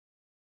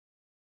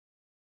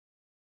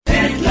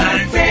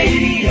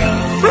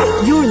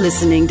You're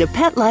listening to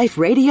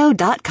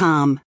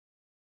PetLifeRadio.com.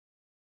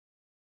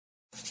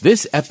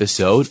 This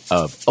episode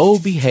of Oh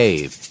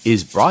Behave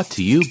is brought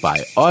to you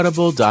by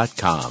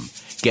Audible.com.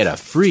 Get a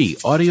free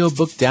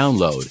audiobook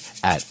download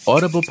at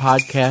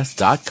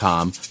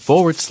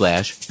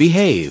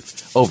audiblepodcast.com/behave.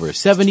 Over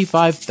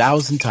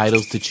 75,000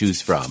 titles to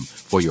choose from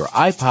for your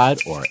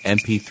iPod or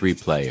MP3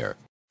 player.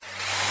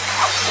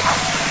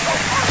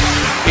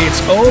 It's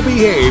Oh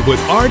Behave with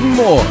Arden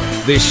Moore,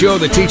 the show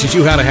that teaches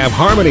you how to have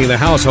harmony in the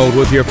household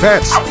with your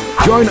pets.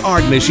 Join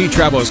Arden as she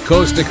travels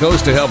coast to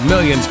coast to help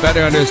millions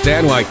better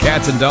understand why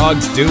cats and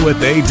dogs do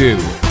what they do.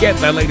 Get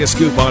the latest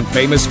scoop on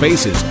famous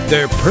faces,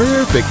 their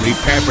perfectly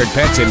pampered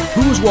pets, and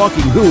who's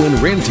walking who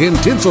in Rin Tin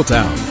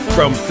Tinseltown.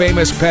 From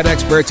famous pet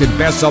experts and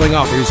best-selling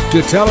authors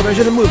to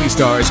television and movie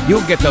stars,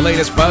 you'll get the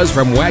latest buzz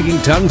from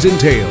wagging tongues and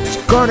tails,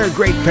 garner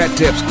great pet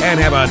tips, and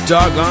have a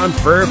doggone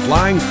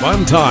fur-flying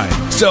fun time.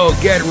 So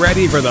get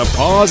ready for the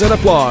pause and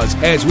applause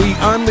as we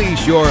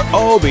unleash your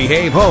Oh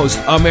Behave host,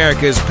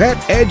 America's pet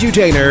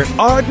edutainer,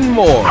 Arden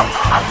Moore.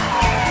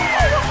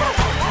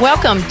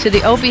 Welcome to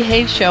the Oh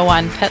Behave show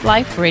on Pet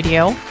Life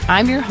Radio.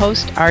 I'm your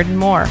host, Arden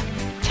Moore.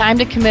 Time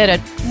to commit a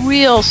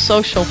real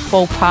social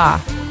faux pas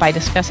by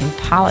discussing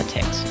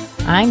politics.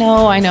 I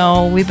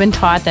know, we've been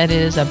taught that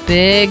it is a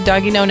big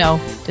doggy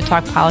no-no to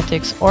talk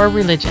politics or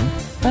religion,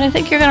 but I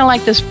think you're going to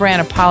like this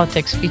brand of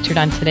politics featured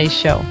on today's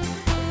show.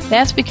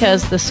 That's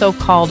because the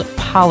so-called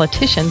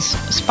politicians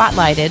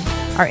spotlighted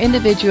are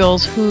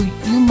individuals who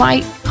you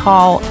might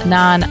call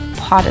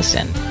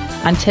non-partisan.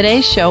 On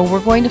today's show, we're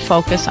going to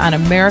focus on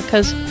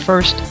America's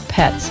first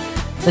pets,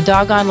 the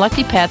doggone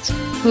lucky pets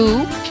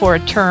who, for a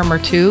term or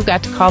two,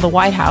 got to call the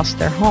White House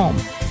their home.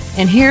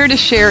 And here to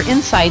share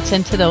insights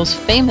into those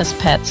famous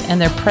pets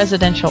and their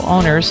presidential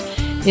owners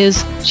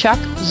is Chuck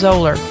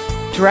Zoller,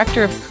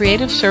 Director of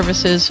Creative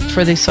Services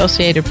for the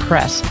Associated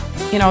Press.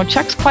 You know,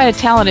 Chuck's quite a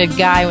talented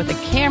guy with a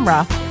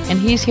camera, and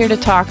he's here to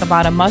talk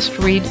about a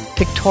must-read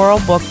pictorial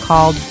book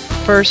called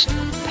First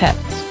Pets.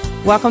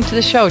 Welcome to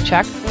the show,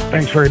 Chuck.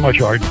 Thanks very much,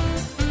 Art.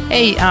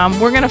 Hey,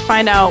 we're going to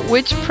find out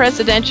which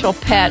presidential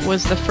pet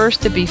was the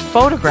first to be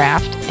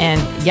photographed and,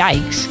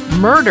 yikes,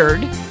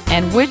 murdered,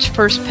 and which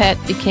first pet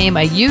became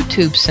a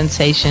YouTube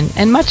sensation,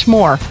 and much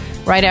more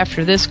right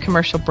after this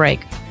commercial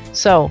break.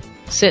 So,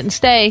 sit and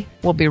stay.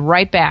 We'll be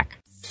right back.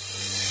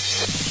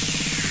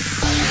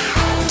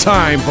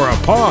 Time for a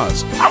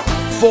pause.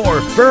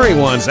 4 furry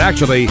ones,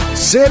 actually.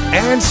 Sit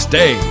and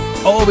stay.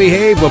 Oh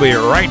Behave will be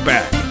right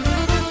back.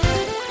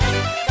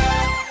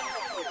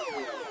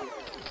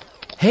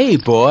 Hey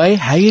boy,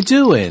 how you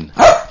doing?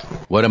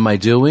 What am I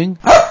doing?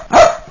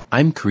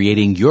 I'm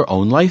creating your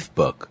own life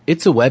book.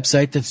 It's a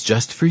website that's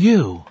just for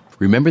you.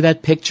 Remember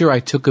that picture I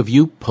took of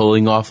you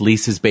pulling off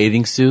Lisa's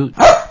bathing suit?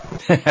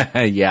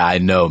 Yeah, I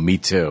know, me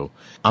too.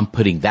 I'm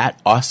putting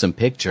that awesome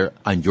picture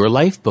on your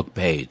life book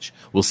page.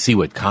 We'll see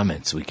what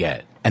comments we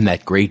get. And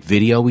that great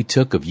video we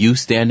took of you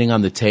standing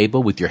on the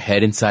table with your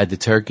head inside the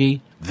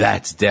turkey?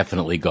 That's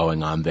definitely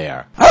going on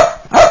there.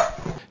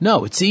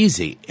 No, it's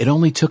easy. It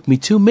only took me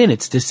 2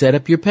 minutes to set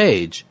up your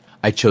page.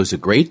 I chose a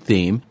great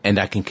theme, and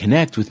I can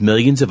connect with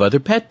millions of other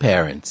pet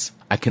parents.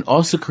 I can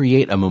also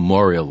create a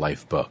memorial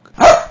life book.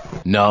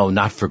 No,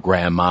 not for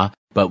Grandma,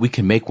 but we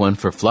can make one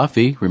for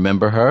Fluffy,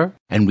 remember her?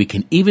 And we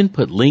can even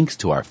put links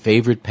to our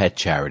favorite pet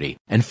charity,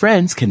 and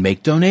friends can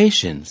make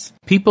donations.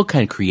 People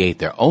can create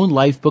their own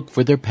life book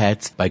for their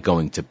pets by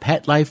going to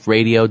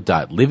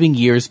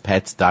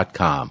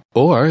PetLifeRadio.livingyearspets.com,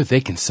 or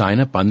they can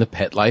sign up on the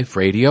Pet Life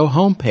Radio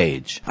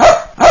homepage.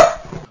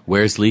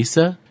 Where's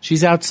Lisa?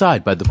 She's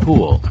outside by the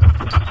pool.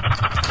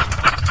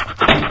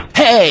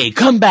 Hey,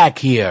 come back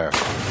here!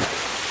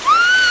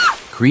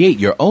 Create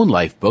your own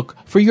life book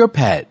for your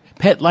pet.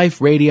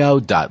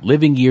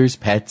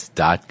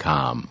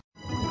 PetLifeRadio.livingyearspets.com.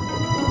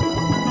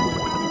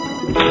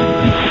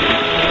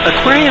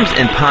 Aquariums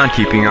and pond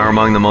keeping are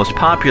among the most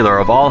popular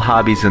of all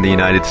hobbies in the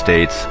United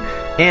States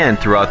and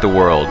throughout the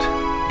world.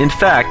 In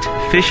fact,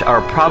 fish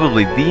are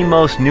probably the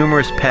most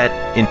numerous pet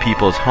in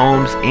people's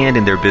homes and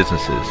in their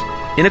businesses.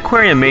 In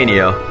Aquarium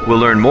Mania, we'll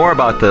learn more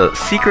about the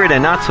secret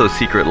and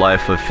not-so-secret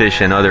life of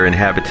fish and other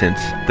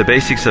inhabitants, the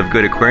basics of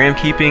good aquarium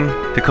keeping,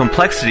 the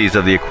complexities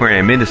of the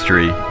aquarium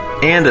industry,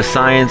 and the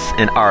science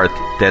and art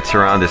that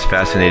surround this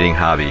fascinating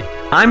hobby.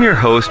 I'm your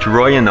host,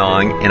 Roy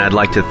Anong, and I'd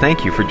like to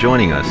thank you for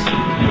joining us.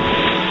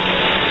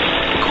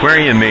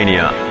 Aquarium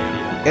Mania.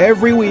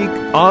 Every week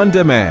on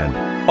demand,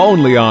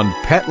 only on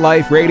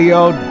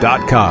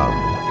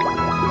PetLifeRadio.com.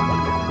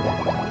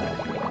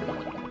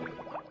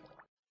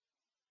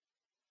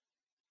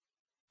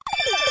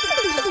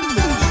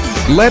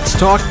 Let's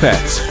Talk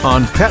Pets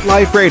on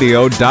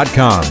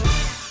PetLifeRadio.com.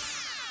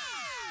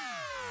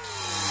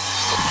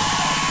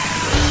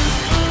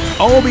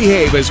 Oh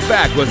Behave is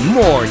back with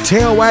more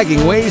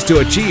tail-wagging ways to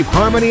achieve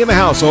harmony in the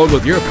household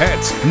with your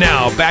pets.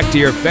 Now, back to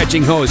your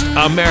fetching host,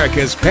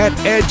 America's pet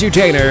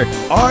edutainer,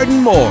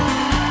 Arden Moore.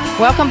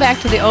 Welcome back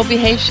to the Oh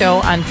Behave show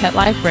on Pet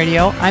Life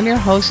Radio. I'm your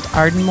host,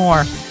 Arden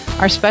Moore.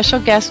 Our special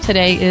guest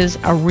today is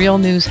a real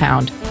news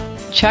hound.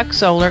 Chuck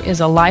Zoller is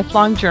a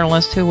lifelong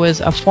journalist who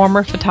was a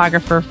former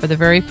photographer for the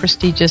very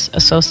prestigious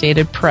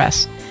Associated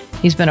Press.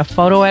 He's been a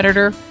photo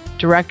editor,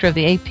 director of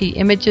the AP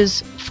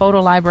Images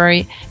Photo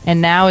Library,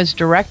 and now is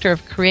director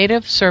of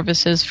creative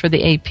services for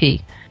the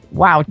AP.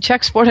 Wow,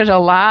 Chuck sported a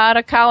lot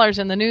of collars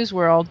in the news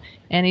world,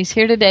 and he's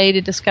here today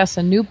to discuss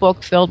a new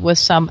book filled with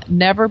some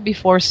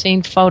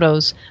never-before-seen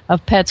photos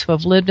of pets who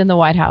have lived in the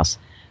White House.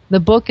 The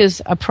book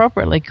is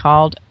appropriately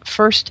called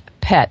First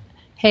Pet.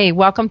 Hey,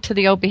 welcome to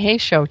the Opie Hay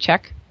Show,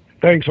 Chuck.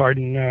 Thanks,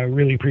 Arden.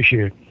 Really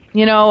appreciate it.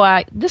 You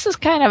know, this is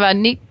kind of a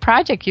neat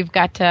project you've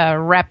got to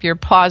wrap your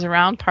paws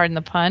around, pardon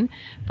the pun,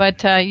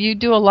 but you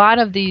do a lot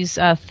of these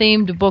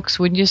themed books,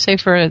 wouldn't you say,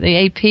 for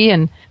the AP?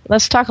 And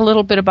let's talk a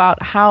little bit about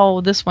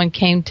how this one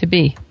came to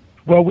be.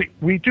 Well,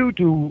 we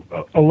do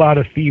a lot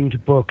of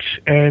themed books,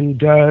 and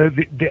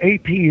the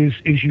AP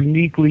is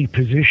uniquely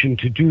positioned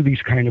to do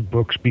these kind of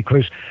books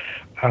because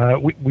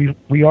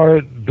we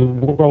are the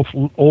world's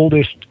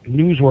oldest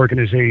news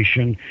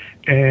organization,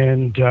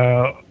 and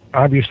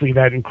obviously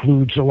that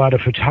includes a lot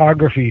of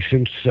photography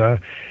since the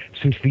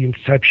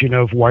inception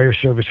of wire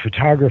service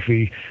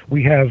photography.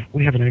 We have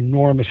an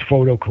enormous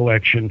photo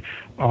collection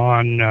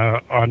on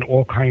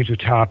all kinds of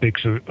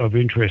topics of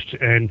interest,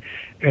 and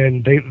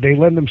they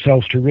lend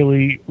themselves to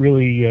really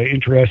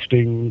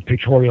interesting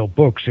pictorial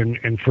books,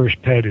 and First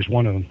Pet is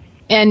one of them.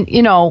 And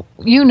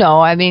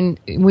I mean,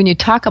 when you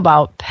talk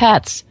about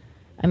pets,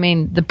 I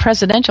mean, the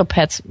presidential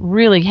pets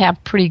really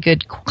have pretty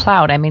good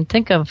clout. I mean,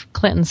 think of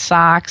Clinton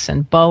socks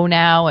and Bo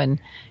now and,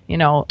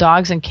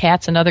 dogs and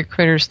cats and other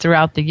critters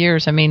throughout the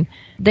years. I mean,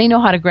 they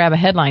know how to grab a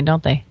headline,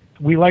 don't they?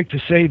 We like to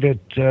say that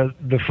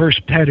the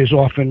First Pet is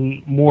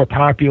often more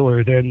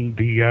popular than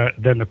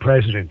the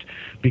president,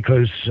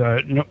 because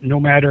no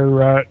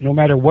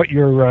matter what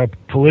your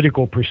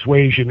political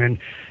persuasion,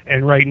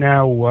 and right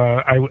now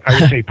I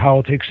would say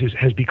politics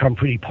has become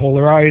pretty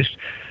polarized.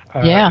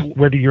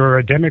 Whether you're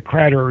a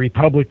Democrat or a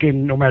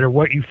Republican, no matter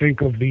what you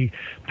think of the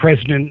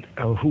president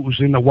who was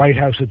in the White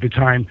House at the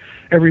time,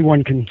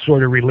 everyone can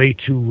sort of relate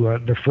to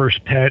the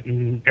First Pet,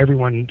 and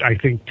everyone, I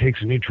think,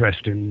 takes an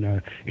interest in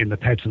the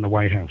pets in the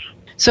White House.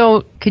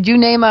 So could you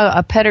name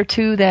a pet or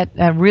two that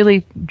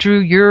really drew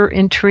your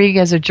intrigue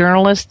as a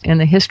journalist in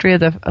the history of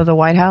the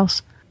White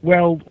House?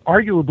 Well,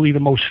 arguably the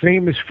most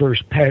famous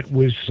First Pet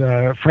was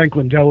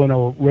Franklin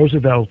Delano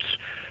Roosevelt's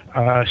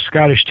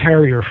Scottish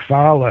Terrier,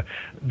 Fala.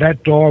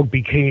 That dog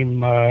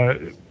became a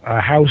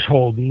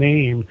household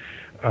name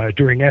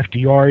during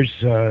FDR's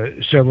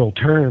several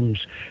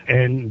terms,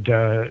 and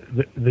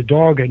the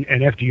dog and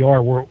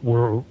FDR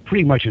were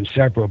pretty much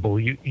inseparable.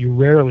 You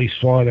rarely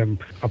saw them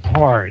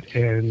apart,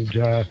 and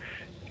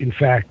in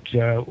fact,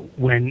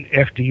 when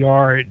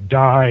FDR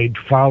died,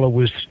 Fala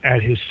was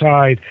at his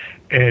side,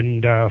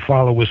 and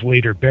Fala was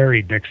later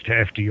buried next to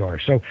FDR.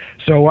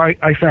 So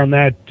I found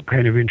that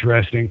kind of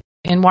interesting.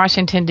 In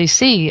Washington,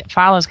 D.C.,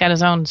 Fala's got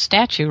his own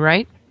statue,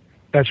 right?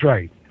 That's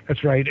right.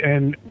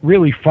 And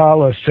really,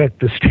 Fala set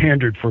the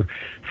standard for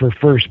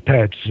First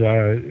Pets.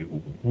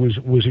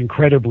 Was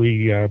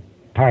incredibly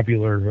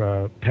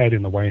popular pet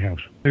in the White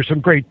House. There's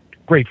some great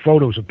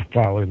photos of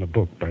Fala in the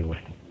book, by the way.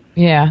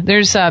 Yeah,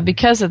 there's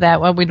because of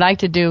that, what we'd like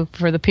to do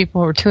for the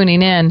people who are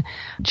tuning in,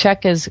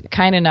 Chuck is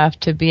kind enough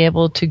to be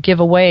able to give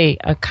away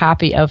a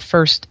copy of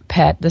First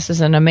Pet. This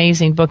is an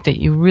amazing book that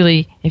you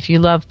really, if you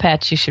love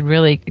pets, you should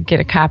really get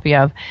a copy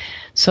of.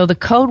 So the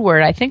code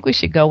word, I think we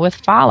should go with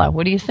Fala.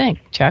 What do you think,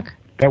 Chuck?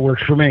 That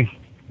works for me.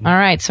 All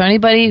right, so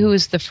anybody who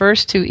is the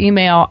first to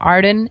email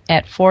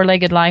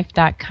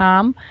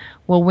arden@fourleggedlife.com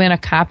will win a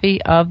copy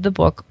of the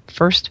book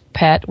First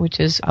Pet, which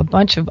is a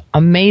bunch of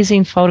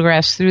amazing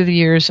photographs through the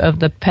years of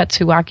the pets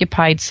who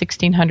occupied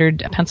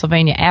 1600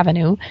 Pennsylvania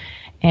Avenue.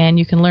 And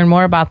you can learn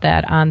more about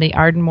that on the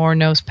Arden Moore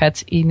Knows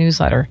Pets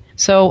e-newsletter.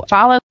 So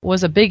Fala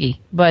was a biggie,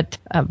 but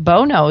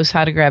Bo knows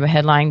how to grab a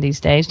headline these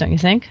days, don't you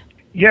think?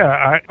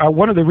 Yeah,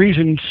 one of the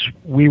reasons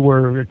we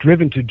were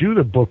driven to do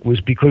the book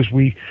was because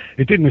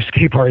it didn't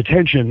escape our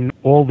attention,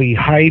 all the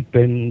hype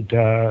and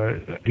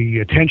the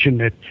attention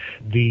that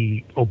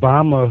the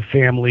Obama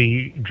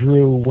family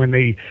drew when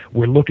they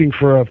were looking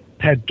for a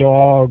pet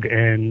dog,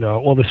 and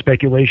all the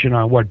speculation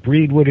on what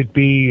breed would it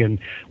be and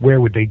where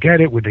would they get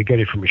it. Would they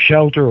get it from a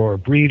shelter or a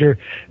breeder?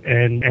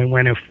 And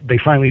if they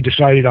finally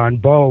decided on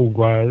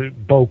Bo,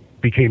 Bo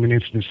became an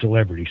instant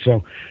celebrity.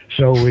 So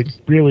it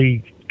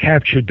really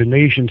captured the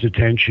nation's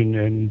attention,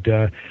 and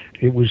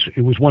it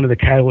was one of the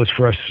catalysts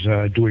for us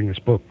doing this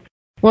book.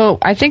 Well,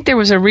 I think there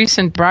was a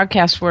recent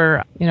broadcast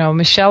where,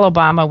 Michelle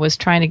Obama was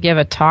trying to give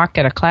a talk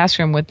at a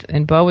classroom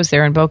and Bo was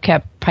there, and Bo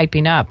kept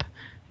piping up.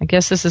 I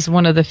guess this is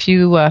one of the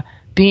few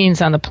beings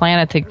on the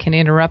planet that can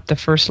interrupt the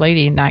First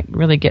Lady and not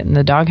really get in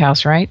the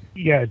doghouse, right?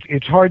 Yeah,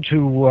 it's hard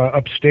to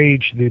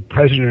upstage the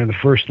President and the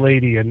First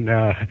Lady and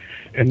not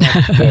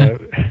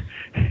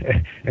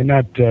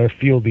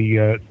feel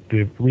the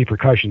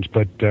repercussions,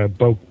 but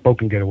Bo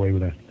can get away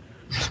with that.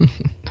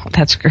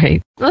 That's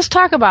great. Let's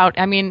talk about,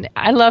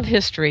 I love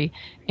history,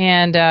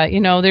 and,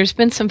 there's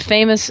been some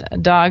famous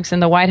dogs in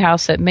the White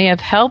House that may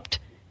have helped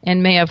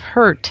and may have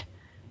hurt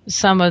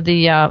some of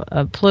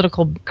the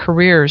political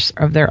careers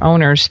of their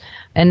owners,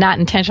 and not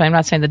intentionally. I'm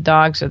not saying the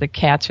dogs or the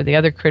cats or the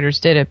other critters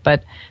did it,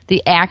 but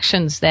the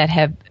actions that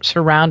have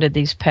surrounded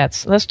these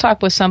pets. Let's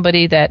talk with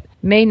somebody that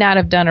may not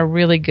have done a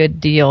really good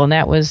deal, and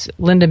that was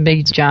Lyndon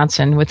B.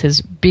 Johnson with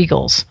his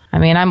beagles. I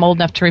mean, I'm old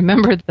enough to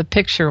remember the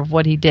picture of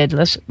what he did.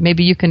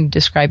 Maybe you can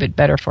describe it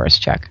better for us,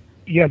 Chuck.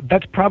 Yeah,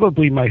 that's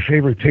probably my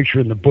favorite picture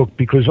in the book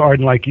because,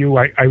 Arden, like you,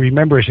 I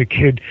remember as a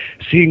kid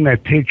seeing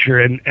that picture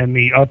and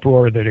the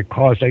uproar that it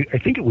caused. I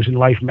think it was in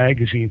Life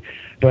magazine,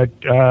 but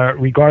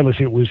regardless,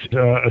 it was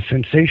a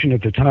sensation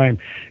at the time.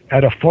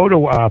 At a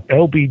photo op,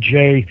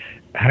 LBJ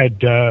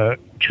had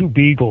two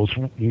beagles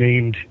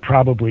named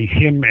probably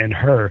him and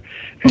her.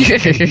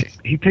 And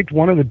he picked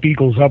one of the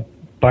beagles up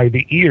by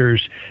the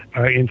ears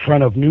in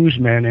front of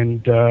newsmen,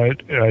 and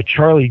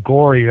Charlie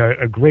Gorey,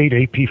 a great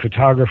AP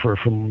photographer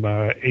from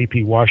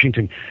AP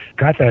Washington,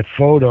 got that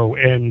photo,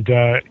 and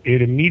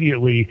it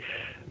immediately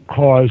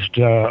caused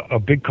a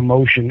big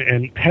commotion,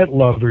 and pet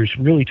lovers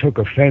really took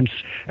offense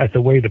at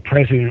the way the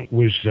president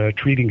was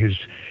treating his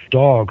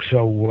dog.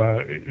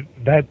 So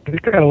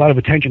that got a lot of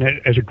attention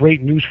as a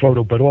great news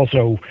photo, but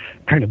also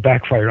kind of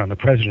backfired on the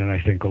president, I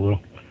think, a little.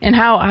 And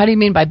how do you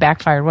mean by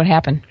backfired? What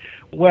happened?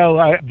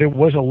 Well, there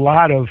was a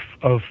lot of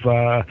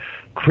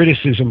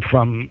criticism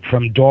from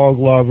dog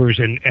lovers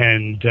and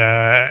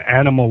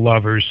animal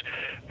lovers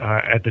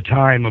at the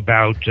time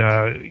about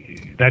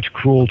that's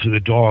cruel to the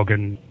dog,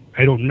 and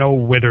I don't know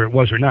whether it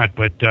was or not,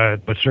 but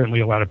certainly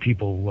a lot of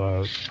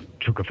people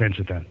took offense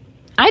at that.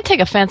 I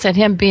take offense at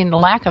him being the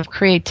lack of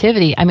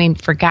creativity. I mean,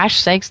 for gosh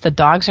sakes, the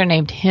dogs are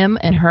named him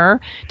and her.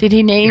 Did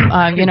he name,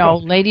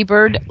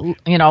 Ladybird,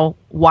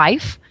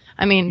 wife?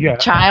 I mean, yeah.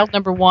 Child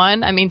number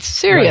one. I mean,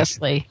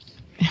 seriously.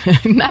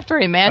 Right. Not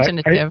very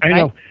imaginative. I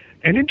know.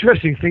 An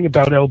interesting thing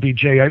about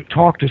LBJ, I've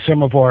talked to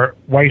some of our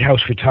White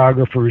House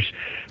photographers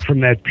from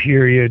that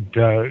period.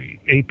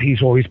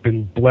 AP's always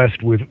been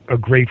blessed with a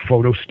great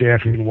photo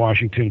staff in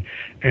Washington,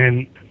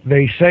 and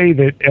they say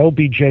that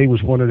LBJ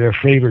was one of their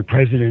favorite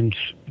presidents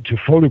to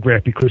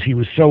photograph because he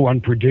was so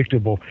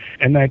unpredictable,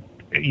 and that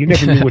you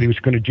never knew what he was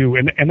going to do.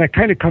 And that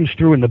kind of comes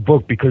through in the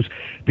book because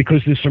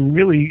there's some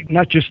really,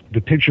 not just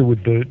the picture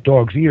with the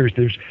dog's ears,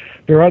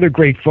 there are other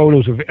great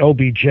photos of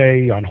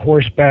LBJ on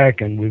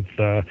horseback and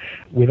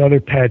with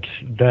other pets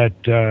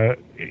that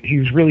he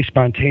was really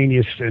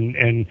spontaneous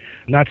and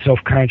not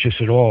self-conscious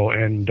at all,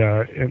 and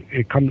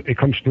it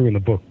comes through in the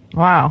book.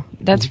 Wow,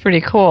 that's pretty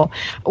cool.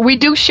 We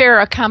do share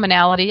a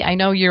commonality. I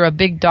know you're a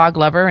big dog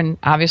lover, and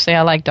obviously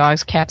I like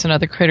dogs, cats, and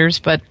other critters,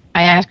 but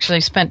I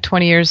actually spent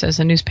 20 years as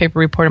a newspaper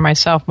reporter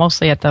myself,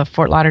 mostly at the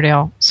Fort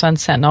Lauderdale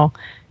Sun-Sentinel,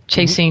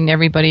 chasing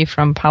everybody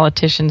from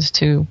politicians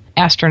to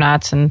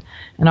astronauts and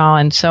all.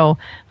 And so,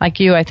 like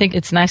you, I think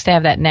it's nice to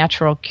have that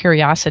natural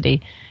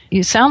curiosity.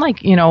 You sound like,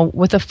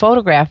 with a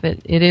photograph,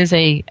 it is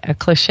a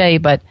cliche,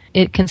 but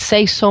it can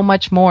say so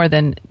much more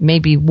than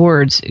maybe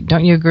words.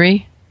 Don't you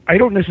agree? I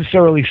don't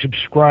necessarily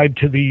subscribe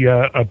to the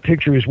a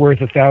picture is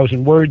worth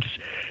 1,000 words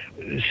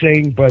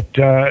saying, but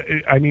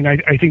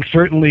I think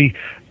certainly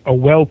a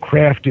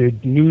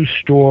well-crafted news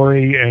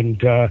story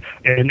and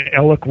an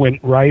eloquent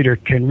writer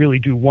can really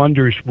do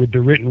wonders with the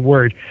written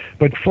word.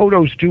 But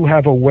photos do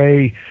have a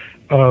way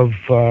of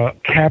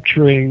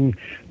capturing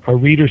a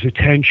reader's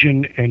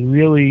attention and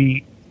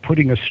really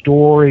putting a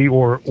story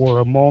or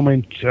a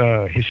moment,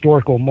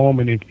 historical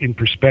moment in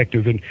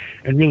perspective and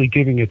really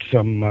giving it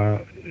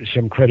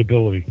some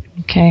credibility.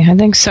 Okay, I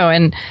think so.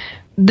 And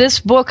this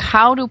book,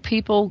 how do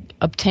people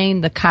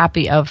obtain the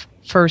copy of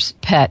First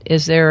Pet?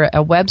 Is there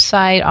a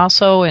website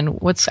also? And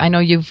I know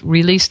you've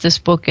released this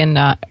book in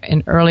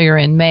earlier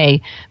in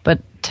May, but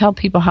tell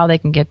people how they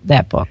can get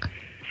that book.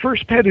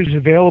 First Pet is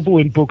available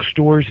in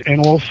bookstores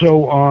and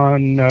also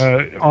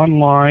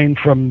online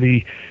from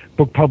the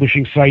book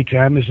publishing sites,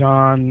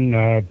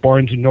 Amazon,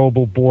 Barnes &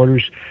 Noble,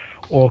 Borders,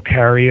 all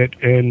carry it.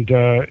 And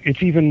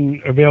it's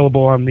even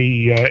available on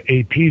the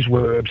AP's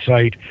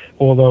website,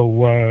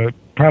 although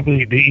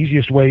probably the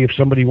easiest way if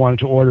somebody wanted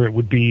to order it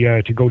would be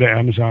to go to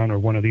Amazon or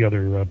one of the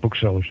other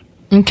booksellers.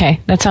 Okay,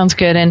 that sounds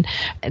good. And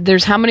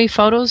there's how many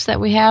photos that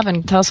we have?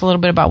 And tell us a little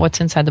bit about what's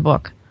inside the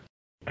book.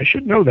 I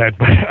should know that,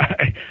 but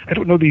I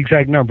don't know the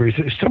exact number.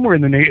 It's somewhere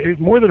in the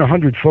more than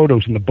 100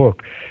 photos in the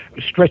book,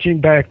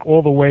 stretching back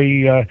all the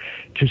way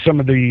to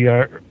some of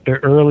the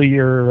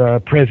earlier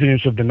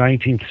presidents of the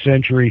 19th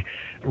century,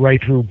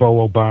 right through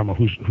Beau Obama,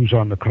 who's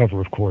on the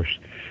cover, of course.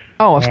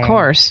 Oh, of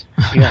course.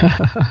 Yeah.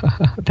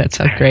 That's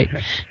so great.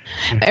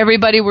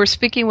 Everybody, we're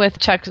speaking with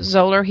Chuck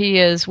Zoller. He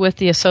is with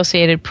the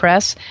Associated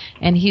Press,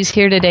 and he's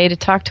here today to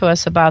talk to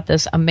us about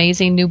this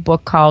amazing new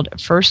book called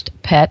First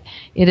Pet.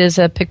 It is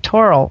a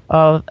pictorial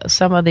of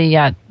some of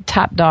the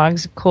top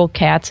dogs, cool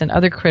cats, and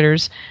other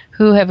critters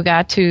who have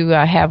got to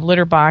have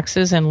litter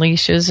boxes and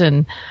leashes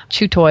and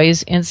chew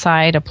toys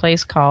inside a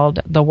place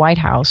called the White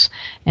House.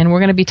 And we're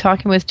going to be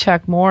talking with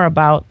Chuck more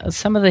about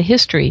some of the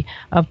history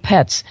of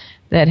pets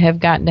that have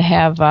gotten to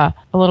have a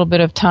little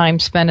bit of time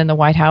spent in the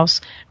White House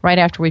right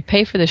after we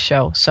pay for the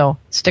show. So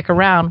stick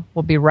around.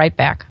 We'll be right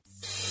back.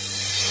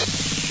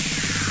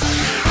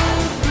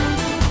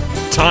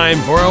 time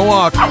for a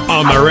walk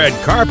on the red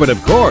carpet,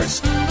 of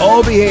course.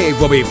 Oh Behave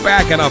will be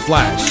back in a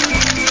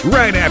flash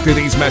right after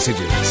these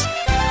messages.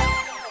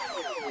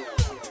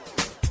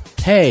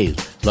 Hey,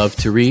 love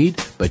to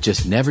read, but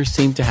just never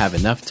seem to have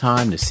enough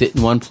time to sit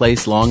in one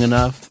place long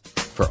enough?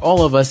 For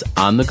all of us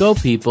on-the-go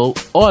people,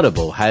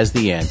 Audible has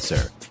the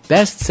answer.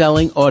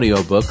 Best-selling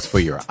audiobooks for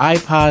your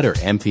iPod or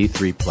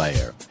MP3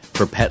 player.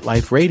 For Pet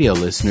Life Radio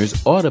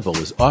listeners, Audible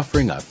is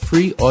offering a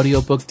free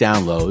audiobook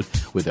download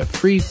with a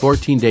free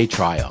 14-day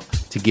trial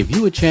to give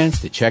you a chance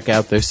to check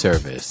out their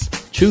service.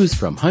 Choose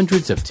from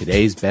hundreds of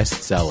today's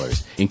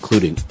bestsellers,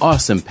 including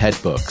awesome pet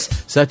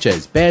books, such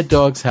as Bad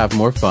Dogs Have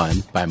More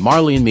Fun by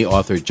Marley and Me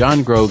author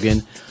John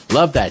Grogan,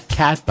 Love That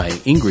Cat by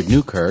Ingrid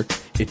Newkirk,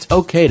 It's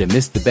Okay to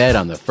Miss the Bed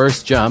on the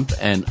First Jump,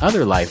 and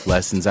Other Life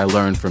Lessons I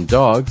Learned from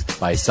Dogs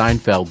by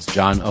Seinfeld's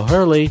John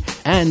O'Hurley,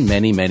 and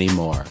many, many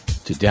more.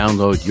 To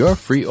download your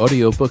free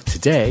audiobook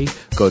today,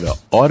 go to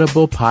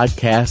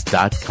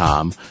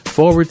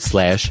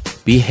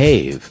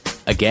audiblepodcast.com/behave.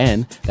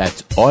 Again,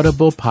 that's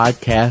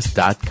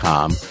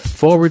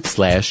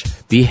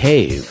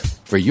audiblepodcast.com/behave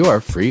for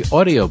your free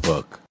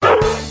audiobook.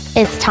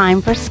 It's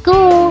time for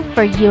school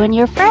for you and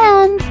your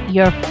friends,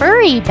 your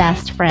furry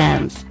best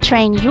friends.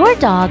 Train your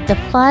dog the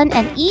fun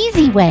and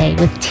easy way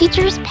with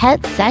Teacher's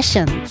Pet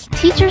Sessions.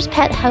 Teacher's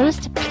Pet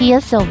host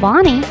Pia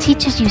Silvani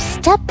teaches you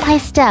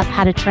step-by-step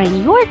how to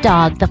train your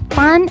dog the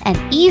fun and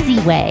easy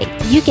way.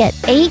 You get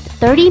 8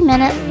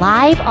 30-minute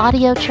live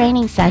audio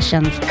training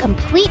sessions,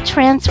 complete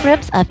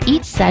transcripts of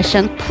each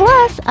session,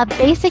 plus a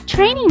basic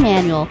training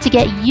manual to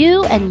get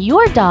you and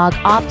your dog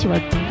off to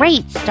a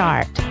great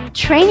start.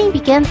 Training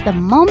begins the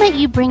moment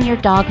you bring your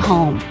dog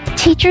home.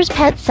 Teacher's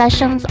Pet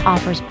Sessions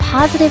offers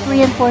positive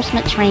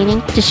reinforcement training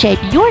to shape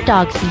your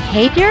dog's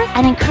behavior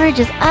and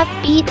encourages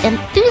upbeat,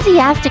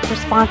 enthusiastic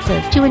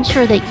responses to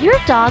ensure that your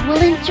dog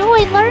will enjoy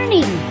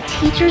learning.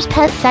 Teacher's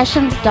Pet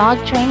Sessions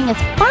dog training is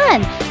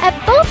fun at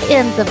both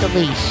ends of the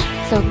leash.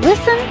 So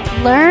listen,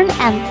 learn,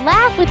 and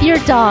laugh with your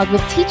dog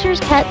with Teacher's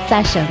Pet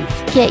Sessions.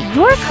 Get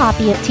your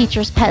copy of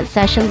Teacher's Pet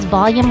Sessions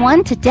Volume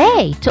 1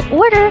 today. To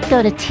order,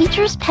 go to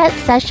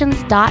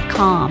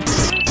teacherspetsessions.com.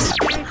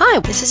 Hi,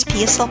 this is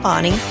Pia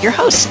Silvani, your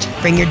host.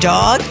 Bring your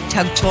dog,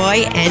 tug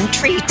toy, and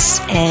treats,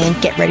 and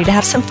get ready to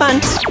have some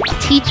fun.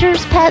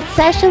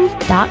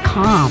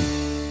 teacherspetsessions.com.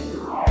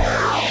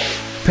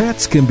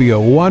 Pets can be a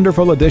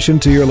wonderful addition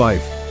to your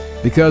life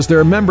because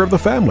they're a member of the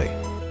family.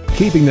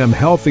 Keeping them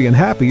healthy and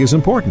happy is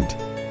important.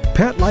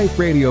 Pet Life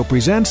Radio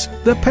presents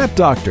The Pet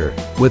Doctor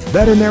with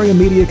veterinary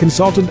media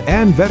consultant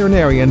and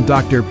veterinarian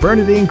Dr.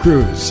 Bernadine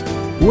Cruz.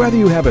 Whether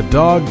you have a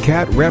dog,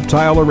 cat,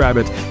 reptile, or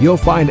rabbit, you'll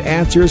find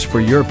answers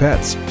for your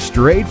pets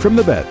straight from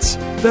the vets.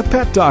 The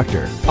Pet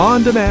Doctor,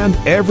 on demand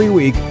every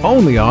week,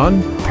 only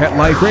on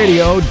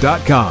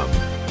PetLifeRadio.com.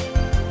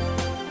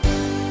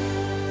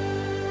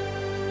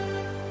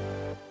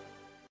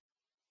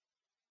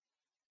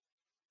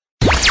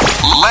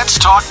 Let's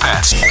talk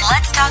pets.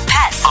 Let's talk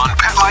pets On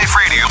Pet Life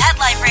Radio. Pet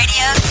Life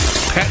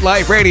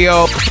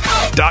Radio.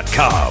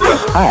 PetLifeRadio.com.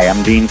 Hi,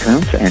 I'm Dean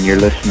Koontz, and you're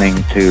listening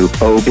to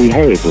Oh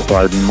Behave with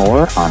Arden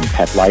Moore on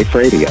Pet Life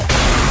Radio.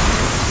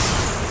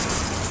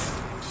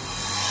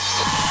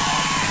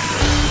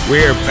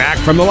 We're back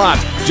from the lot.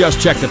 Just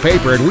checked the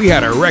paper and we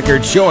had a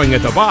record showing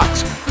at the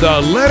box.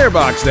 The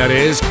letterbox, that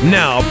is.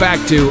 Now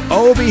back to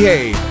Oh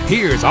Behave.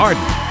 Here's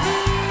Arden.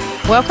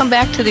 Welcome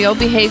back to the O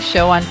Behave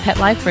Show on Pet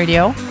Life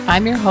Radio.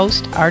 I'm your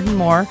host, Arden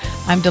Moore.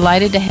 I'm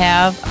delighted to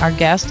have our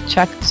guest,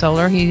 Chuck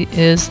Zoller. He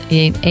is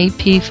an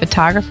AP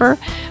photographer.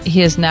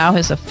 He is now,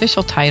 his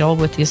official title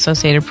with the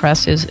Associated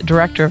Press is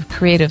Director of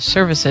Creative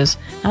Services.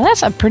 Now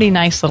that's a pretty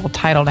nice little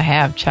title to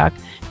have, Chuck.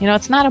 You know,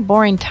 it's not a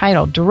boring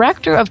title.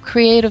 Director of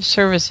Creative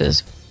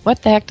Services.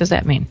 What the heck does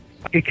that mean?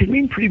 It can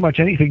mean pretty much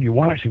anything you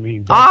want it to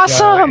mean. But,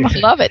 awesome!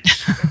 Love it.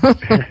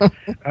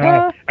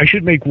 I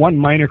should make one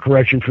minor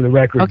correction for the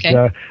record.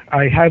 Okay.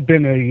 I have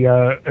been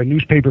a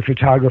newspaper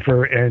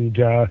photographer and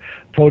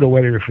photo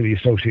editor for the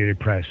Associated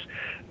Press.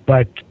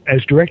 But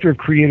as Director of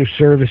Creative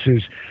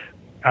Services,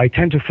 I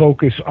tend to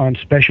focus on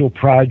special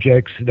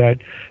projects that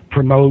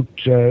promote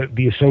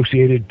the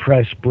Associated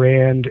Press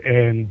brand,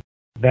 and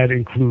that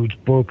includes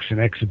books and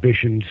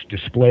exhibitions,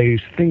 displays,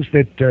 things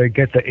that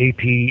get the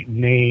AP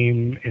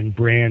name and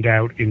brand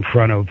out in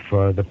front of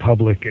the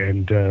public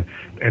and the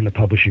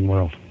publishing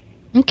world.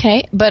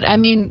 Okay, but I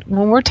mean,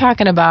 when we're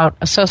talking about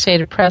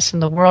Associated Press in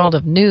the world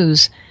of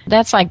news,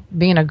 that's like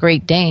being a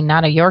Great Dane,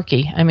 not a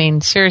Yorkie. I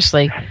mean,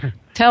 seriously,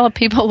 tell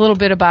people a little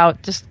bit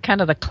about just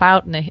kind of the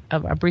clout and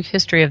a brief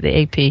history of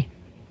the AP.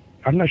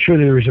 I'm not sure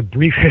there is a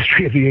brief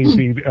history of the AP.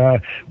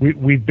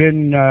 We've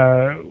been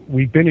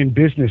in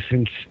business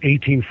since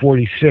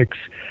 1846,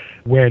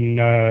 when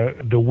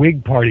the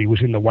Whig Party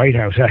was in the White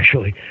House,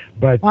 actually.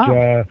 But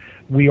wow.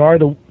 We are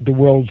the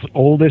world's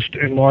oldest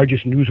and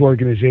largest news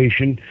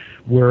organization.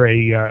 We're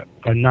a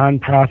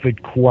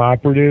nonprofit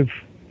cooperative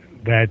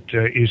that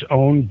is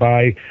owned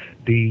by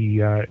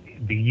the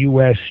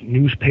U.S.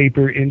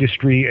 newspaper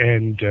industry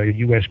and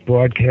U.S.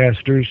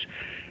 broadcasters.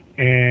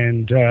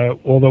 And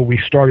although we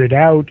started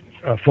out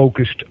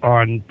focused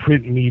on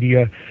print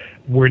media,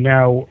 we're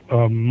now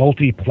a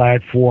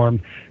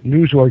multi-platform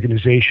news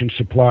organization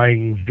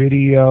supplying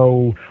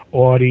video,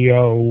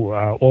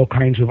 audio, all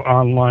kinds of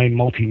online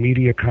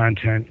multimedia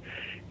content.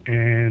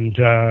 And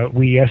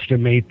we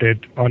estimate that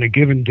on a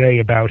given day,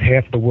 about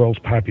half the world's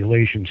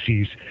population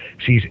sees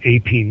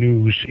AP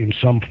News in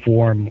some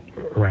form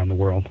around the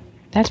world.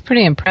 That's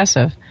pretty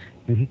impressive.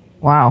 Mm-hmm.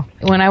 Wow.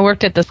 When I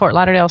worked at the Fort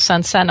Lauderdale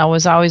Sun-Sentinel, it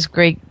was always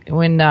great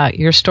when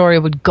your story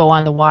would go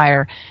on the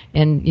wire,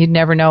 and you'd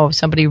never know if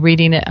somebody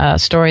reading a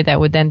story that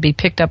would then be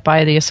picked up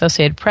by the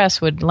Associated Press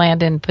would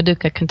land in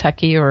Paducah,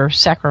 Kentucky, or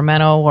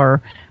Sacramento,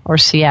 or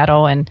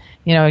Seattle, and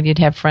you'd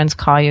have friends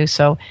call you.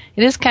 So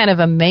it is kind of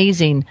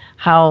amazing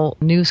how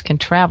news can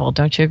travel.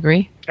 Don't you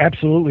agree?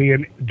 Absolutely,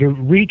 and the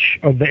reach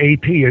of the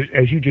AP,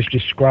 as you just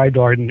described,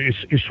 Arden,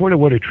 is sort of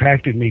what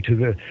attracted me to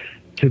the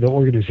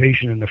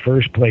organization in the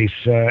first place.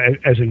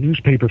 As a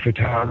newspaper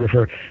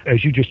photographer,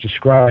 as you just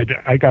described,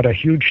 I got a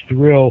huge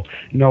thrill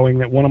knowing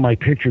that one of my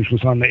pictures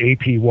was on the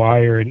AP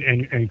wire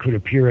and could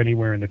appear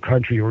anywhere in the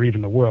country or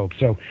even the world.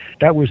 So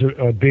that was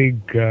a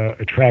big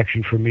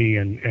attraction for me,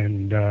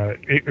 and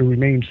it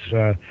remains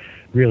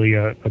really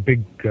a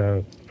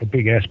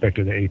big aspect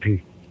of the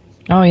AP.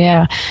 Oh,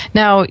 yeah.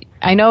 Now,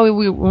 I know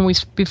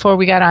before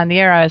we got on the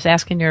air, I was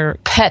asking your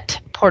pet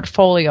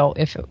portfolio,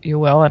 if you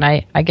will, and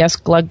I guess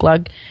Glug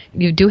Glug,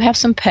 you do have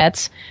some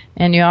pets,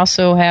 and you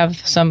also have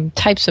some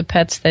types of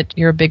pets that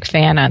you're a big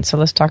fan on, so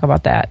let's talk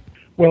about that.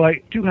 Well,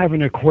 I do have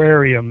an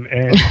aquarium,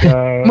 and...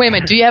 Wait a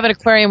minute, do you have an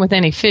aquarium with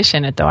any fish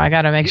in it, though? I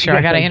got to make sure.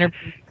 I got to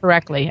interview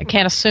correctly. I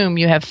can't assume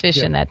you have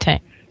fish in that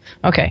tank.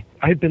 Okay.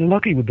 I've been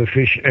lucky with the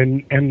fish,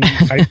 and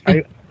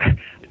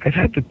I've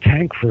had the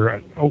tank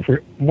for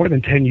over more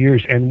than 10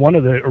 years, and one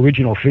of the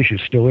original fish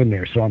is still in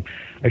there. So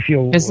I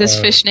feel. Is this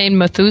fish named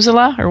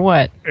Methuselah or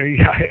what?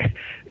 Yeah,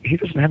 he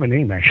doesn't have a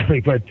name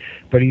actually, but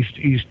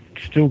he's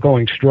still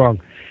going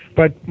strong.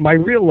 But my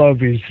real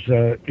love is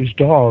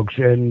dogs,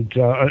 and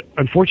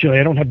unfortunately,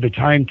 I don't have the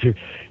time to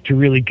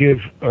really give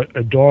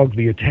a dog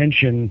the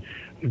attention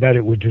that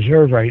it would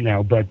deserve right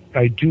now. But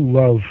I do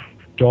love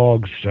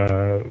dogs.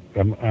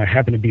 I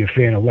happen to be a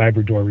fan of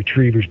Labrador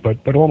Retrievers,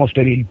 but almost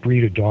any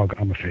breed of dog,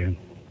 I'm a fan.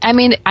 I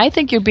mean, I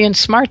think you're being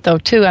smart, though,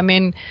 too. I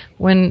mean,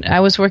 when I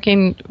was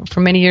working for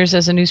many years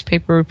as a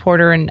newspaper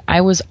reporter and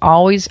I was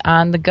always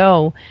on the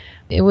go,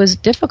 it was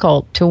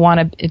difficult to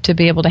want to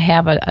be able to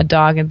have a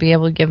dog and be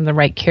able to give them the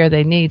right care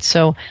they need.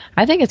 So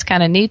I think it's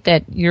kind of neat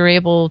that you're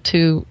able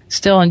to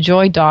still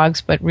enjoy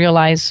dogs but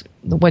realize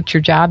what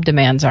your job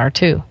demands are,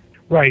 too.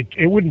 Right.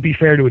 It wouldn't be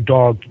fair to a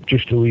dog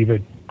just to leave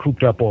it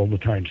cooped up all the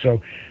time.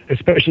 So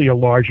especially a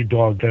larger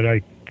dog that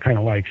I kind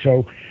of like.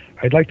 So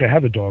I'd like to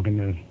have a dog in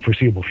the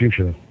foreseeable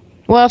future.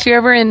 Well, if you're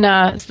ever in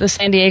the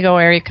San Diego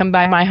area, come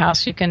by my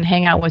house. You can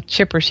hang out with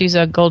Chipper. She's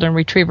a golden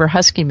retriever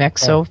husky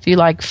mix. So if you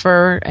like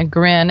fur and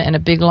grin and a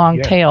big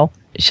long tail,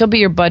 she'll be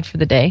your bud for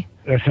the day.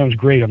 That sounds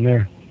great. I'm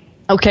there.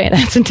 Okay,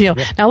 that's a deal.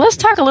 Yeah. Now let's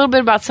talk a little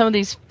bit about some of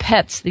these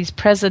pets, these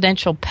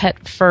presidential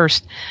pet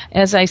first.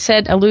 As I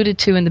alluded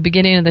to in the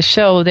beginning of the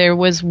show, there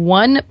was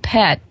one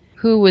pet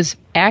who was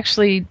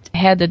actually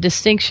had the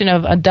distinction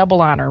of a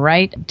double honor,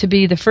 right? To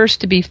be the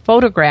first to be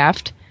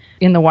photographed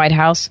in the White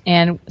House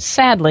and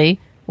sadly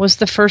was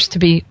the first to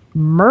be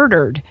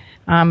murdered,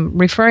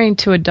 referring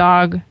to a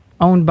dog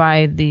owned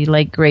by the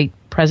late great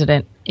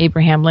President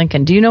Abraham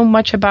Lincoln. Do you know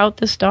much about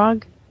this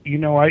dog?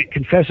 I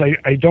confess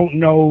I don't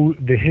know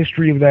the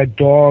history of that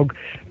dog.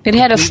 It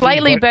had a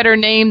slightly better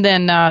name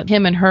than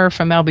him and her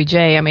from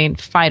LBJ. I mean,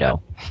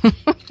 Fido.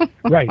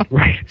 Right.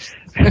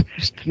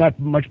 It's not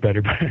much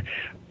better. But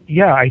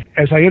yeah,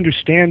 as I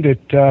understand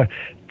it,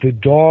 the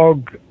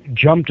dog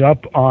jumped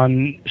up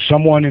on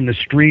someone in the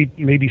street,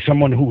 maybe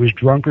someone who was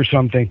drunk or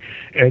something,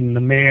 and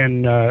the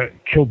man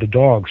killed the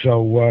dog.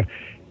 So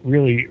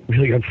really,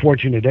 really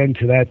unfortunate end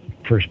to that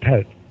first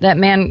pet. That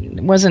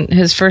man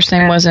his first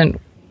name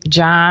wasn't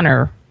John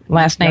or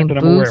last name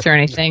Booth or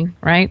anything,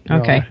 right? No,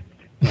 okay.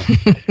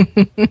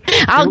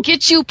 I'll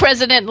get you,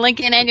 President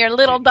Lincoln, and your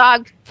little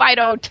dog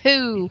Fido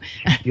too.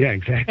 Yeah,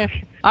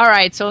 exactly. All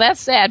right, so that's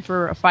sad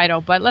for Fido,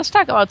 but let's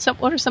talk about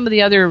what are some of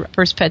the other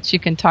first pets you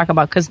can talk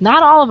about, because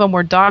not all of them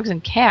were dogs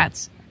and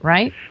cats,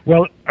 right?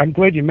 Well, I'm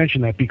glad you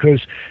mentioned that,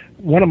 because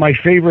one of my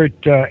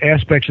favorite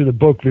aspects of the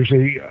book, there's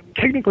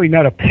technically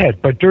not a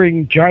pet, but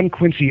during John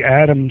Quincy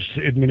Adams'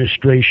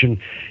 administration,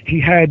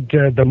 he had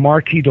the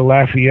Marquis de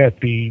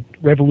Lafayette, the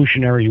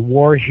Revolutionary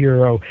War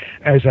hero,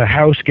 as a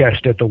house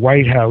guest at the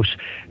White House.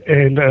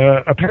 And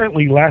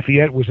apparently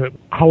Lafayette was a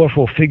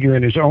colorful figure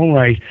in his own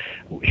right.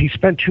 He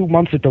spent 2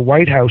 months at the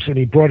White House, and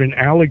he brought an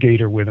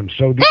alligator with him.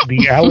 So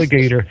the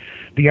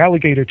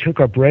alligator took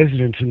up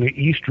residence in the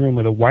East Room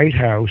of the White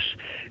House,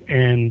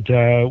 and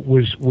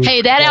was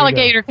hey, that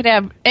alligator could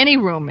have any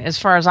room, as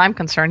far as I'm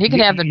concerned. He could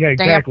have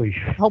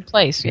the whole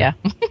place. Yeah.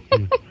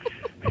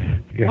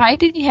 Yeah. Why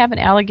did he have an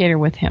alligator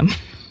with him?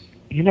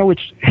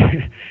 It's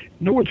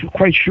no one's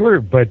quite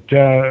sure, but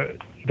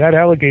that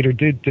alligator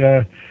did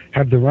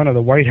have the run of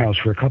the White House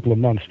for a couple of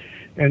months.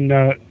 And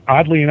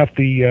oddly enough,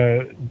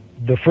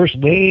 the First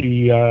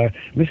Lady,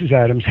 Mrs.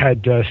 Adams,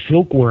 had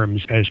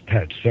silkworms as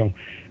pets. So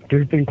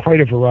There's been quite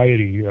a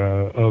variety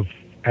of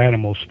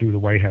animals through the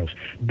White House.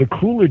 The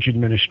Coolidge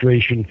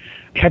administration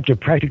kept a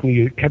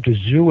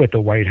zoo at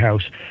the White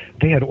House.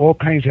 They had all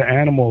kinds of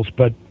animals,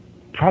 but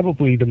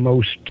probably the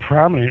most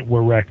prominent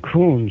were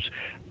raccoons.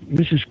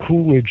 Mrs.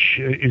 Coolidge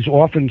is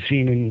often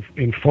seen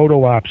in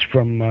photo ops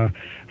from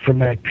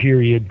that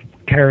period,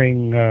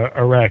 carrying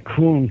a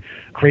raccoon,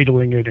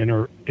 cradling it in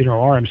her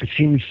arms. It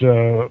seems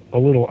a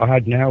little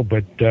odd now,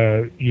 but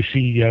you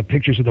see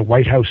pictures of the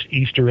White House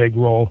Easter egg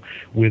roll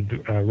with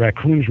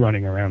raccoons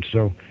running around.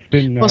 So,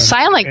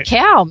 Silent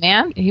Cal,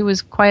 man, he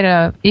was quite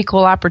a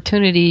equal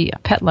opportunity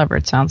pet lover.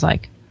 It sounds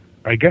like.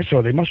 I guess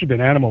so. They must have been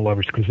animal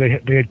lovers because they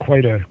had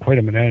quite a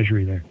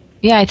menagerie there.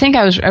 Yeah, I think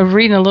I was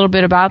reading a little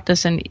bit about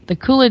this, and the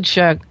Coolidge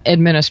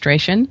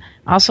administration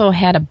also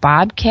had a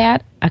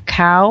bobcat, a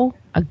cow,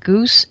 a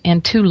goose,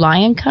 and 2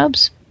 lion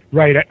cubs.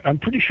 Right. I'm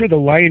pretty sure the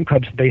lion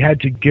cubs they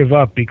had to give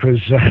up because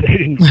they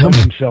didn't lend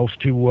themselves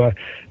to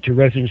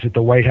residence at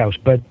the White House.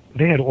 But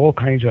they had all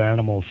kinds of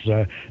animals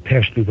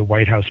pass through the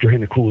White House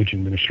during the Coolidge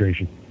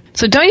administration.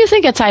 So don't you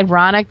think it's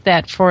ironic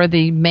that for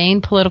the main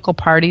political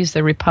parties,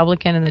 the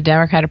Republican and the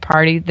Democratic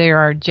Party, there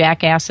are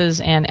jackasses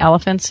and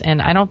elephants,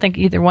 and I don't think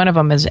either one of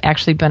them has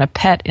actually been a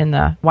pet in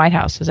the White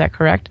House. Is that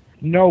correct?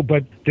 No,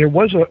 but there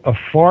was a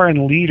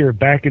foreign leader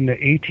back in the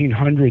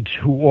 1800s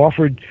who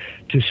offered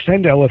to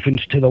send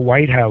elephants to the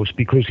White House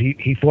because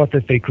he thought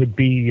that they could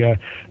be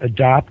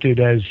adopted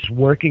as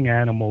working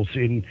animals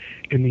in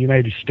the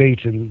United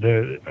States, and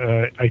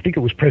I think it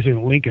was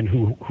President Lincoln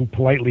who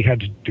politely had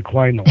to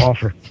decline the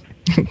offer.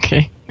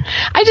 Okay.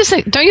 I just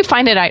think, don't you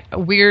find it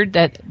weird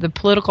that the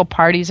political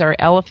parties are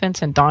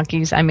elephants and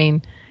donkeys? I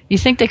mean, you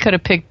think they could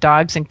have picked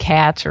dogs and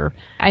cats, or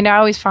I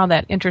always found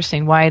that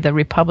interesting why the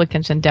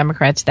Republicans and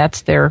Democrats,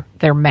 that's their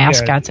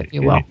mascots, if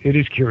you will. It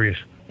is curious.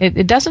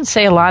 It doesn't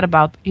say a lot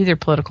about either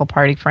political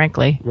party,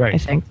 frankly, right. I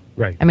think.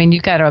 Right. I mean, you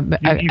got to...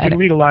 You can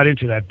read a lot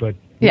into that, but...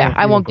 Yeah,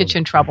 I won't get you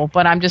in trouble,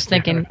 but I'm just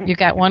thinking you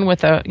got one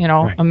with a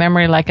right. a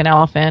memory like an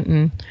elephant,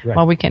 and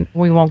right.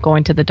 we won't go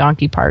into the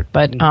donkey part,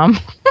 but right.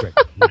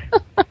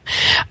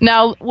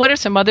 Now, what are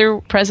some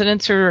other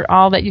presidents or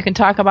all that you can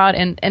talk about?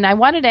 And I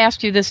wanted to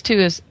ask you this too: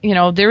 is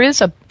there is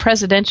a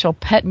presidential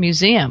pet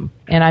museum,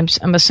 and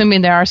I'm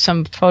assuming there are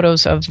some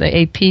photos of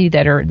the AP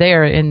that are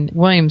there in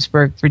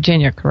Williamsburg,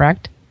 Virginia,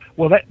 correct?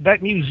 Well,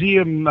 that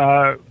museum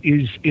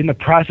is in the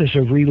process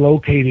of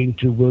relocating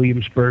to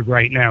Williamsburg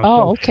right now.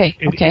 Oh, so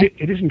okay.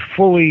 It isn't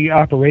fully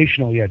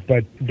operational yet,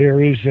 but there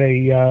is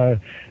a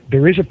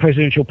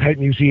presidential pet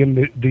museum.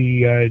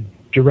 The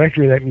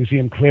director of that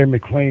museum, Claire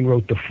McLean,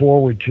 wrote the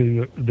foreword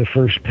to the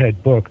first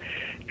pet book,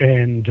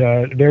 and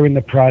they're in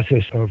the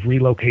process of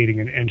relocating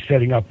and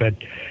setting up at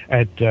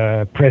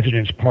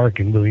President's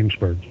Park in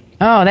Williamsburg.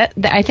 Oh,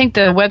 I think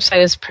the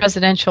website is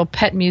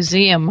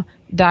presidentialpetmuseum.com.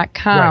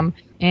 Right.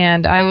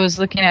 And I was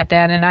looking at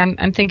that, and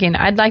I'm thinking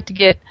I'd like to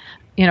get,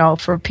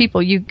 for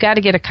people, you've got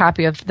to get a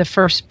copy of The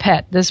First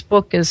Pet. This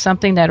book is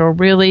something that will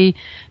really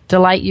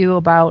delight you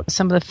about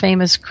some of the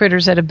famous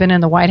critters that have been in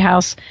the White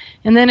House.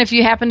 And then if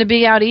you happen to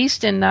be out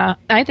east, and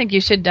I think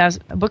you should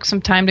book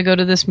some time to go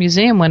to this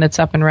museum when it's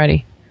up and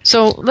ready.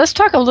 So let's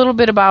talk a little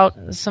bit about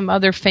some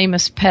other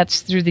famous pets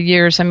through the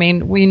years. I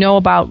mean, we know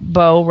about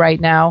Bo right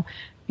now.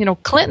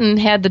 Clinton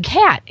had the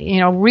cat.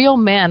 Real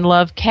men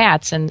love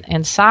cats,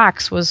 and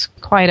Socks was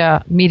quite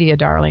a media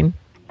darling.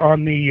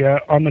 On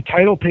the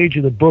title page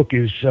of the book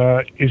is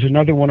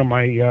another one of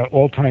my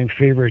all-time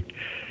favorite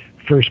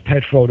first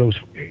pet photos.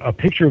 A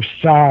picture of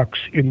Socks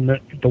in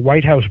the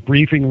White House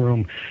briefing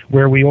room,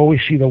 where we always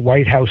see the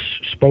White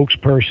House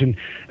spokesperson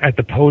at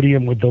the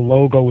podium with the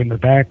logo in the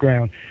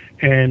background.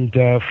 And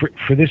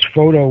for this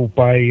photo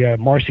by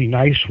Marcy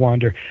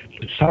Niswander,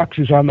 Socks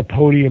is on the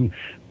podium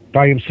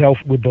by himself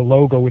with the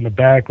logo in the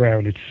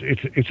background.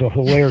 It's a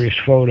hilarious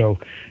photo,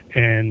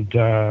 and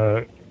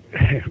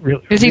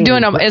really,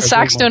 is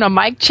Socks doing a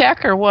mic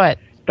check or what?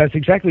 That's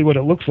exactly what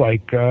it looks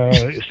like.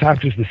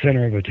 Socks is the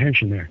center of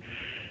attention there.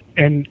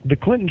 And the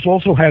Clintons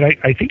also had,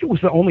 I think it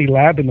was the only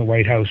lab in the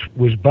White House,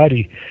 was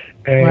Buddy.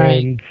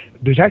 And right.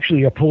 There's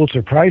actually a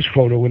Pulitzer Prize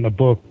photo in the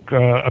book,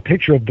 a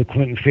picture of the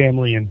Clinton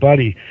family and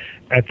Buddy.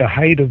 At the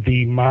height of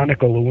the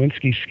Monica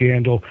Lewinsky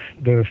scandal,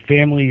 the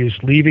family is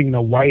leaving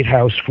the White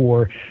House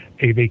for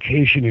a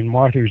vacation in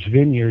Martha's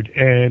Vineyard,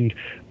 and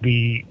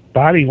the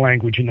body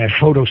language in that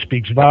photo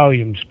speaks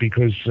volumes,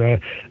 because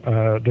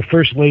the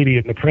First Lady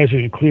and the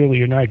President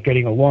clearly are not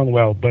getting along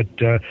well, but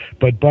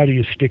Buddy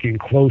is sticking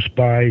close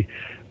by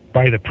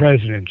the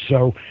President.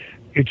 So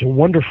it's a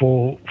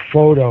wonderful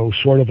photo,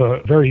 sort of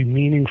a very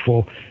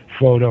meaningful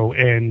photo,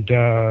 and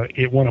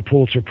it won a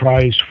Pulitzer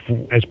Prize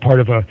as part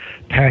of a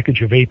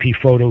package of AP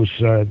photos.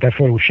 That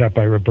photo was shot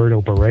by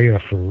Roberto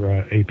Barea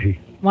for AP.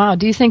 Wow.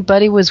 Do you think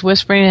Buddy was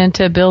whispering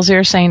into Bill's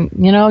ear saying,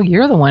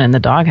 you're the one in the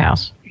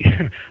doghouse?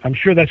 I'm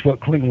sure that's what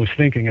Clinton was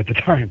thinking at the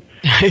time.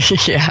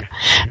 Yeah.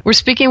 We're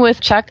speaking with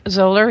Chuck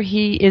Zoller.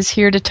 He is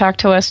here to talk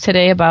to us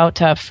today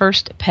about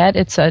First Pet.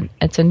 It's a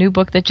new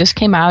book that just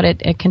came out.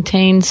 It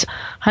contains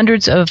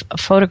hundreds of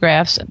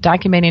photographs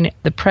documenting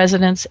the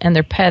presidents and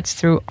their pets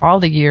through all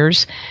the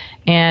years.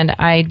 And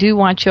I do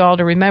want you all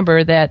to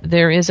remember that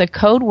there is a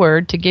code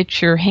word to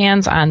get your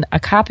hands on a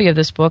copy of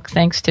this book,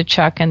 thanks to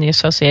Chuck and the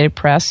Associated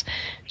Press.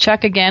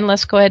 Chuck, again,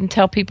 let's go ahead and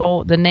tell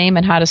people the name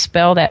and how to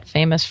spell that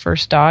famous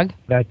first dog.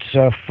 That's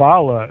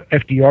Fala,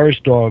 FDR's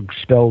dog,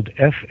 spelled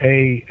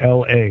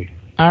F-A-L-A.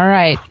 All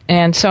right.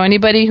 And so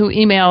anybody who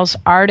emails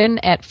Arden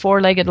at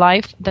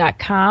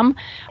fourleggedlife.com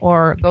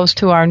or goes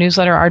to our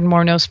newsletter, Arden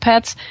Moore Knows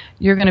Pets,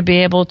 you're going to be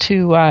able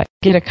to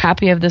get a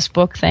copy of this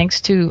book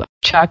thanks to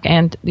Chuck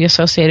and the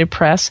Associated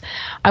Press.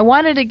 I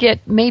wanted to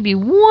get maybe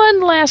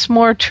one last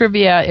more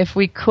trivia if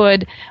we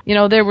could. You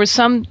know, there were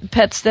some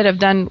pets that have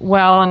done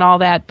well and all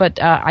that,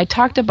 but I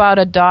talked about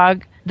a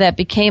dog that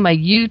became a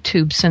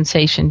YouTube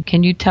sensation.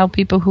 Can you tell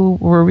people who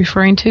we're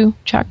referring to,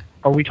 Chuck?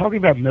 Are we talking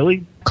about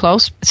Millie?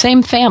 Close.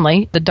 Same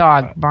family, the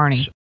dog,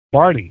 Barney.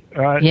 Barney.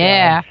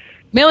 Yeah.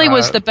 Millie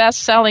was the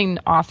best-selling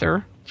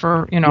author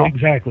for, you know.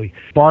 Exactly.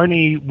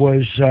 Barney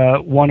was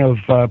one of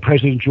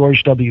President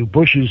George W.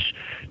 Bush's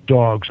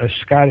dogs, a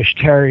Scottish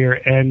Terrier,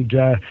 and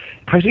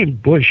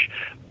President Bush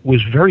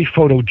was very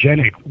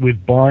photogenic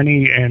with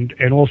Barney and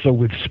also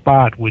with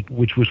Spot,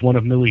 which was one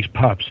of Millie's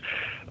pups.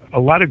 A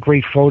lot of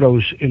great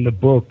photos in the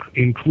book,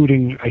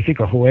 including, I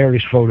think, a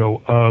hilarious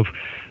photo of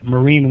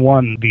Marine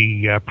One,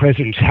 the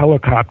president's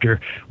helicopter,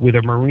 with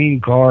a Marine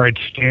guard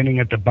standing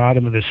at the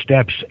bottom of the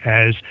steps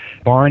as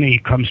Barney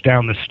comes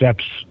down the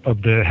steps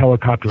of the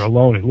helicopter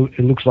alone.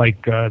 It looks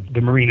like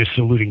the Marine is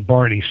saluting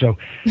Barney. So,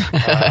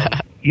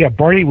 yeah,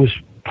 Barney was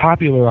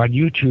popular on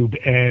YouTube,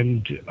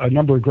 and a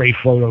number of great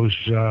photos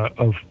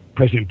of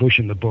President Bush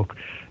in the book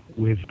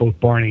with both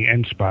Barney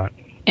and Spot.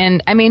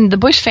 And, I mean, the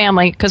Bush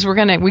family, because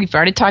we've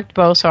already talked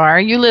about, so are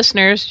you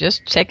listeners,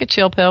 just take a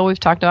chill pill. We've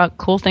talked about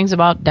cool things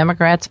about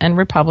Democrats and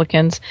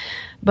Republicans.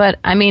 But,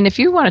 I mean, if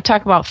you want to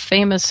talk about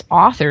famous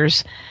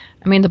authors,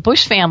 I mean, the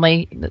Bush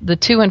family, the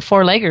 2 and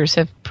 4-leggers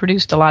have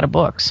produced a lot of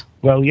books.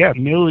 Well, yeah,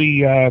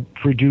 Millie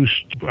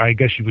produced, I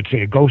guess you would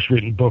say, a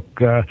ghost-written book,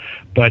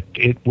 but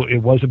it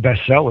was a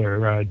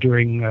bestseller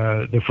during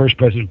the first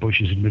President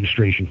Bush's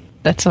administration.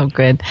 That's so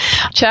good.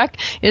 Chuck,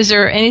 is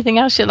there anything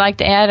else you'd like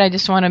to add? I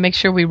just want to make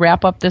sure we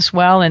wrap up this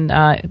well and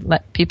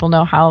let people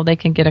know how they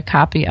can get a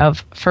copy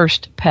of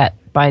First Pet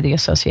by the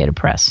Associated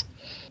Press.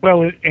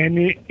 Well, an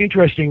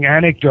interesting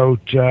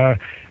anecdote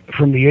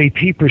from the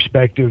AP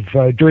perspective,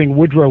 during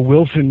Woodrow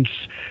Wilson's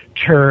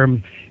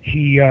term,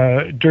 he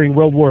during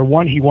World War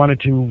I, he wanted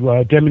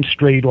to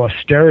demonstrate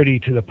austerity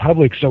to the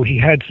public, so he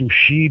had some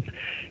sheep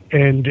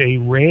and a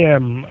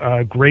ram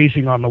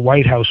grazing on the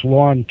White House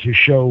lawn to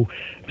show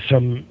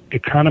some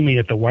economy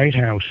at the White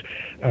House.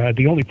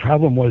 The only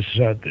problem was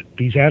that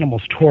these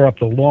animals tore up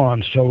the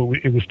lawn, so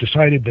it was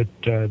decided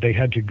that they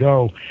had to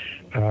go.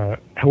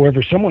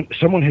 However,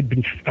 someone had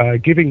been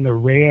giving the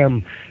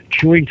ram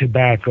chewing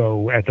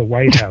tobacco at the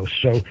White House,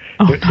 so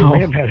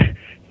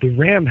the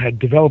ram had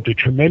developed a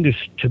tremendous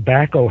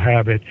tobacco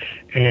habit,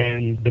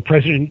 and the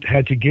president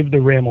had to give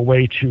the ram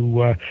away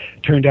to,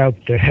 turned out,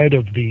 the head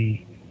of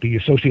the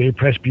Associated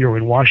Press Bureau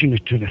in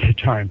Washington at the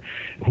time,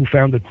 who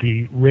found that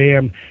the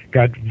ram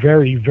got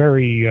very,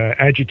 very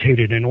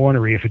agitated and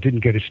ornery if it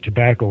didn't get its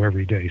tobacco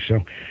every day. So,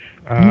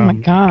 oh my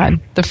God,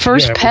 the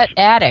first pet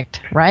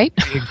addict, right?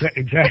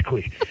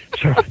 Exactly.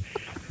 So,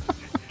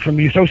 from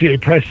the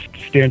Associated Press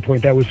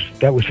standpoint, that was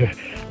a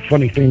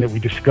funny thing that we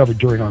discovered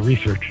during our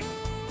research.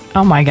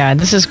 Oh my God,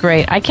 this is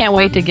great. I can't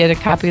wait to get a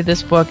copy of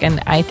this book,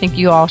 and I think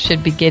you all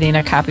should be getting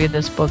a copy of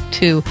this book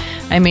too.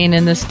 I mean,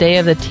 in this day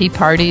of the Tea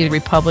Party,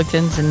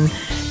 Republicans and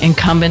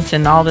incumbents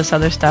and all this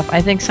other stuff,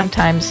 I think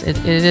sometimes it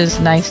is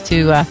nice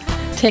to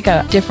take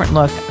a different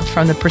look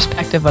from the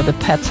perspective of the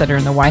pets that are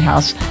in the White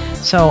House.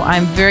 So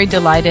I'm very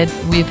delighted.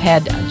 We've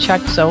had Chuck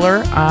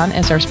Zoller on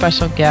as our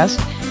special guest.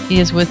 He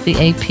is with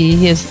the AP.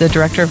 He is the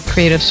Director of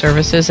Creative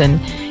Services, and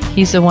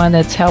he's the one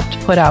that's helped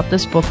put out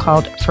this book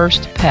called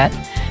First Pet.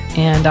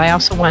 And I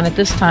also want at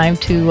this time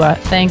to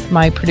thank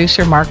my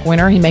producer, Mark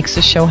Winter. He makes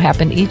the show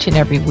happen each and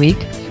every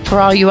week. For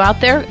all you out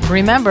there,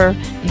 remember,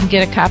 you can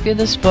get a copy of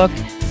this book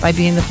by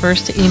being the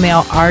first to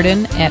email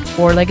Arden at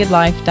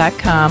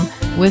fourleggedlife.com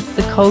with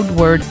the code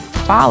word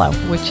FOLLOW,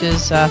 which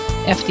is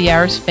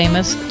FDR's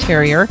famous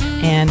terrier.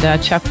 And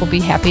Chuck will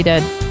be happy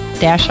to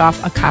dash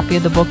off a copy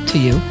of the book to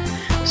you.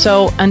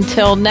 So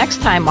until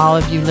next time, all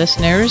of you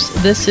listeners,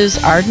 this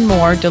is Arden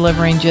Moore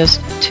delivering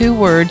just 2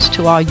 words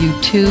to all you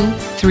 2,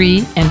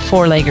 3, and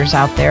 4-leggers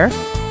out there.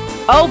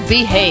 Oh,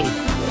 behave.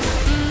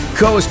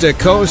 Coast to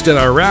coast and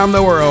around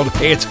the world,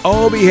 it's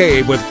Oh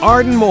Behave with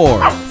Arden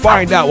Moore.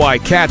 Find out why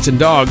cats and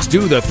dogs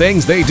do the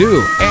things they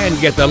do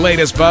and get the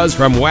latest buzz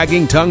from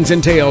wagging tongues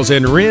and tails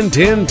in Rin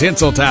Tin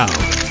Tinseltown.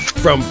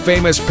 From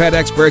famous pet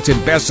experts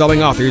and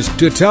best-selling authors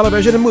to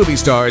television and movie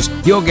stars,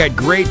 you'll get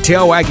great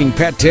tail-wagging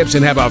pet tips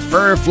and have a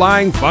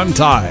fur-flying fun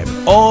time.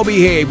 All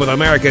Behave with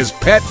America's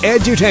pet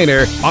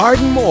edutainer,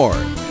 Arden Moore.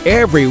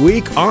 Every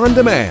week on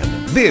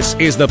demand. This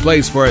is the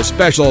place for a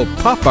special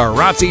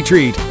paparazzi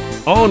treat.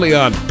 Only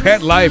on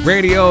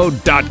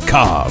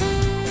PetLifeRadio.com.